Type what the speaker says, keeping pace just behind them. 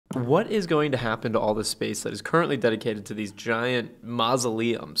What is going to happen to all this space that is currently dedicated to these giant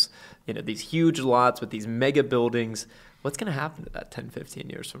mausoleums? You know, these huge lots with these mega buildings. What's going to happen to that 10, 15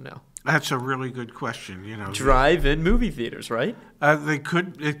 years from now? That's a really good question. You know, Drive-in movie theaters, right?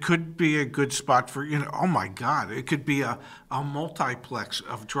 it could be a good spot for, oh my God, it could be a multiplex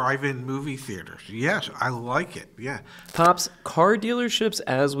of drive-in movie theaters. Yes, I like it. Yeah. Pops, car dealerships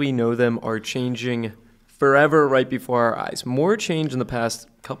as we know them are changing forever right before our eyes. More change in the past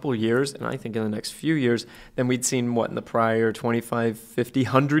couple years, and I think in the next few years, than we'd seen, in the prior 25, 50,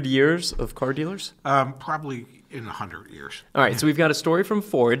 100 years of car dealers? Probably in 100 years. All right, so we've got a story from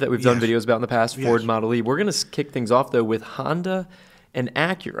Ford that we've done videos about in the past, Ford Model E. We're going to kick things off, though, with Honda and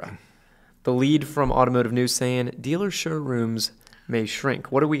Acura. The lead from Automotive News saying dealer showrooms may shrink.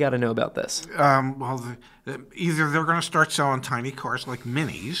 What do we got to know about this? Well, either they're going to start selling tiny cars like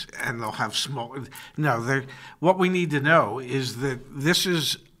minis, and they'll have small. No, what we need to know is that this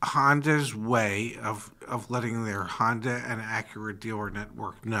is Honda's way of letting their Honda and Acura dealer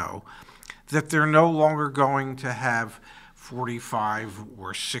network know that they're no longer going to have 45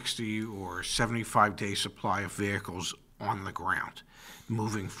 or 60 or 75-day supply of vehicles on the ground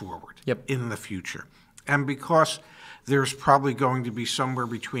moving forward in the future. And because there's probably going to be somewhere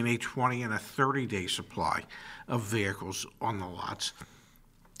between a 20 and a 30-day supply of vehicles on the lots,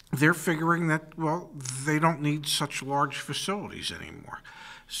 they're figuring that, well, they don't need such large facilities anymore.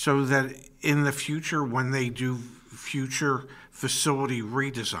 So that in the future, when they do future facility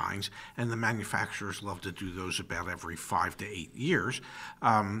redesigns, and the manufacturers love to do those about every 5 to 8 years,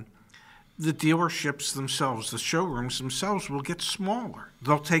 the dealerships themselves, the showrooms themselves, will get smaller.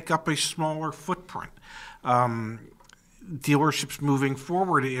 They'll take up a smaller footprint. Dealerships moving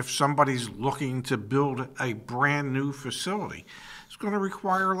forward, if somebody's looking to build a brand new facility, it's going to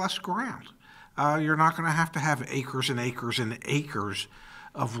require less ground. You're not going to have acres and acres and acres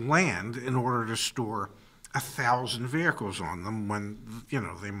of land in order to store 1,000 vehicles on them when,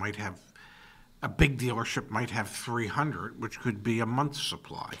 they might have, a big dealership might have 300, which could be a month's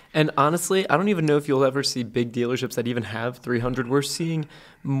supply. And honestly, I don't even know if you'll ever see big dealerships that even have 300. We're seeing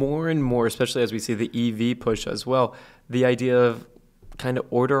more and more, especially as we see the EV push as well, the idea of kind of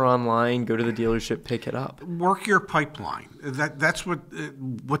order online, go to the dealership, pick it up. Work your pipeline. That's what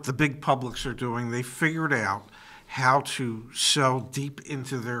the big publics are doing. They figured out how to sell deep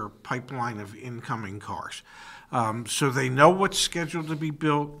into their pipeline of incoming cars. So they know what's scheduled to be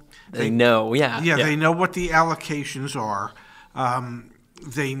built. They know, they know what the allocations are.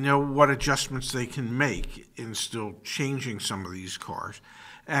 They know what adjustments they can make in still changing some of these cars.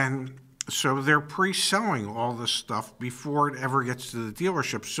 And so they're pre-selling all this stuff before it ever gets to the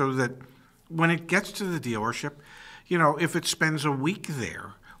dealership, so that when it gets to the dealership, if it spends a week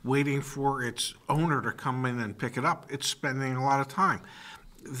there waiting for its owner to come in and pick it up, it's spending a lot of time.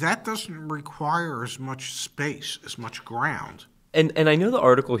 That doesn't require as much space, as much ground. And I know the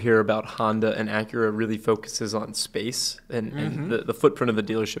article here about Honda and Acura really focuses on space and the footprint of the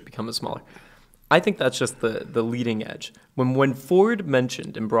dealership becomes smaller. I think that's just the leading edge. When Ford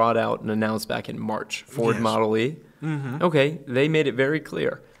mentioned and brought out and announced back in March, Ford Model E, okay, they made it very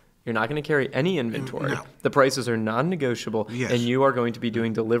clear. You're not going to carry any inventory. No. The prices are non-negotiable, and you are going to be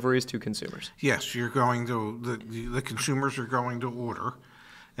doing deliveries to consumers. Yes, you're going to, the consumers are going to order,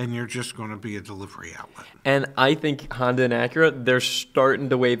 and you're just going to be a delivery outlet. And I think Honda and Acura, they're starting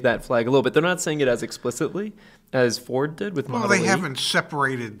to wave that flag a little bit. They're not saying it as explicitly as Ford did with Model E. Well, they haven't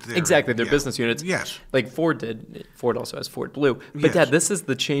separated their business units. Yes. Like Ford did. Ford also has Ford Blue. But Dad, this is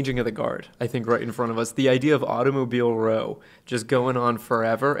the changing of the guard, I think, right in front of us. The idea of Automobile Row just going on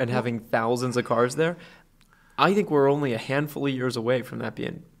forever and having thousands of cars there, I think we're only a handful of years away from that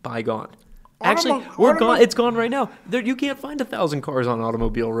being bygone. Actually, we're gone. It's gone right now. You can't find 1,000 cars on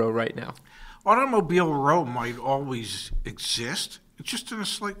Automobile Row right now. Automobile Row might always exist. It's just in a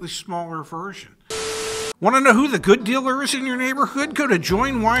slightly smaller version. Want to know who the good dealer is in your neighborhood? Go to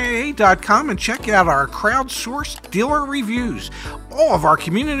joinyaa.com and check out our crowdsourced dealer reviews. All of our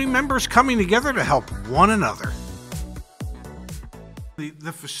community members coming together to help one another.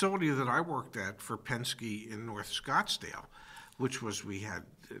 The facility that I worked at for Penske in North Scottsdale, which was, we had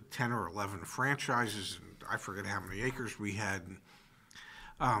 10 or 11 franchises, and I forget how many acres we had,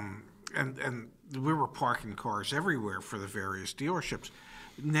 and we were parking cars everywhere for the various dealerships.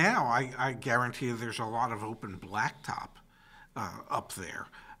 Now, I guarantee you there's a lot of open blacktop up there.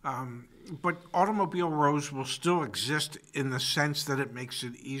 But automobile rows will still exist in the sense that it makes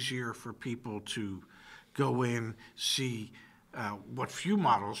it easier for people to go in, see what few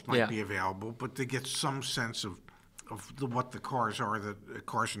models might be available, but to get some sense of what the cars are, the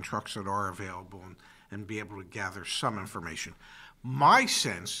cars and trucks that are available, and be able to gather some information. My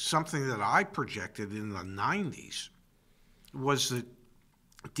sense, something that I projected in the 90s, was that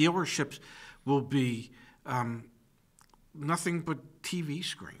dealerships will be nothing but TV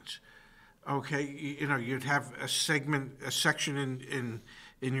screens. Okay, you'd have a section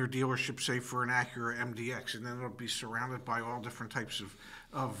in your dealership, say for an Acura MDX, and then it'll be surrounded by all different types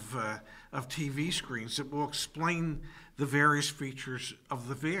of TV screens that will explain the various features of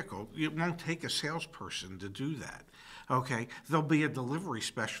the vehicle. It won't take a salesperson to do that. Okay, there'll be a delivery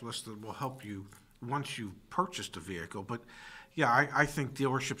specialist that will help you once you've purchased a vehicle, but yeah, I think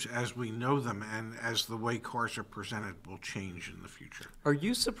dealerships as we know them and as the way cars are presented will change in the future. Are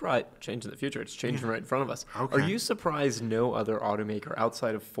you surprised? Change in the future. It's changing right in front of us. Okay. Are you surprised no other automaker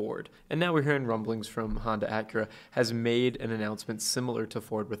outside of Ford, and now we're hearing rumblings from Honda Acura, has made an announcement similar to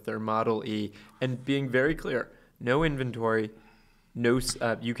Ford with their Model E, and being very clear, no inventory,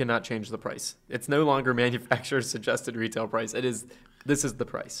 you cannot change the price. It's no longer manufacturer's suggested retail price. This is the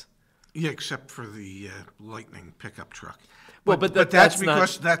price. Yeah, except for the Lightning pickup truck. Well, but that's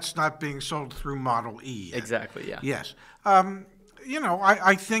because that's not being sold through Model E yet. Exactly, yeah. Yes.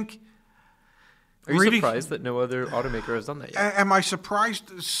 I think... Are you surprised that no other automaker has done that yet? Am I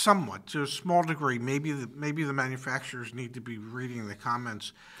surprised? Somewhat, to a small degree. Maybe the manufacturers need to be reading the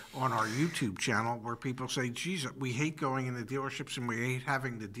comments on our YouTube channel where people say, geez, we hate going into dealerships and we hate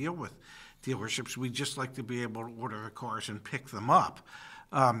having to deal with dealerships. We just like to be able to order the cars and pick them up.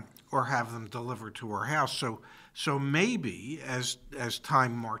 Or have them delivered to our house. So maybe as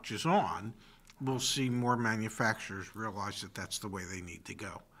time marches on, we'll see more manufacturers realize that that's the way they need to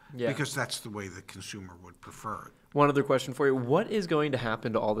go. Yeah. Because that's the way the consumer would prefer it. One other question for you. What is going to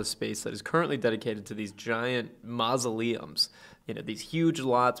happen to all this space that is currently dedicated to these giant mausoleums, these huge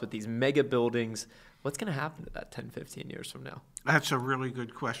lots with these mega buildings? What's going to happen to that 10, 15 years from now? That's a really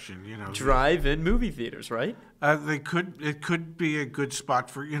good question. Drive-in movie theaters, right? It could be a good spot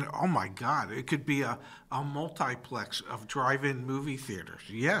for, oh my God, it could be a multiplex of drive-in movie theaters.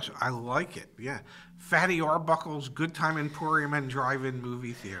 Yes, I like it. Yeah. Fatty Arbuckle's Good Time Emporium and drive-in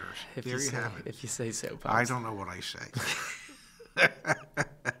movie theaters. There you have it. If you say so, Pops. I don't know what I say.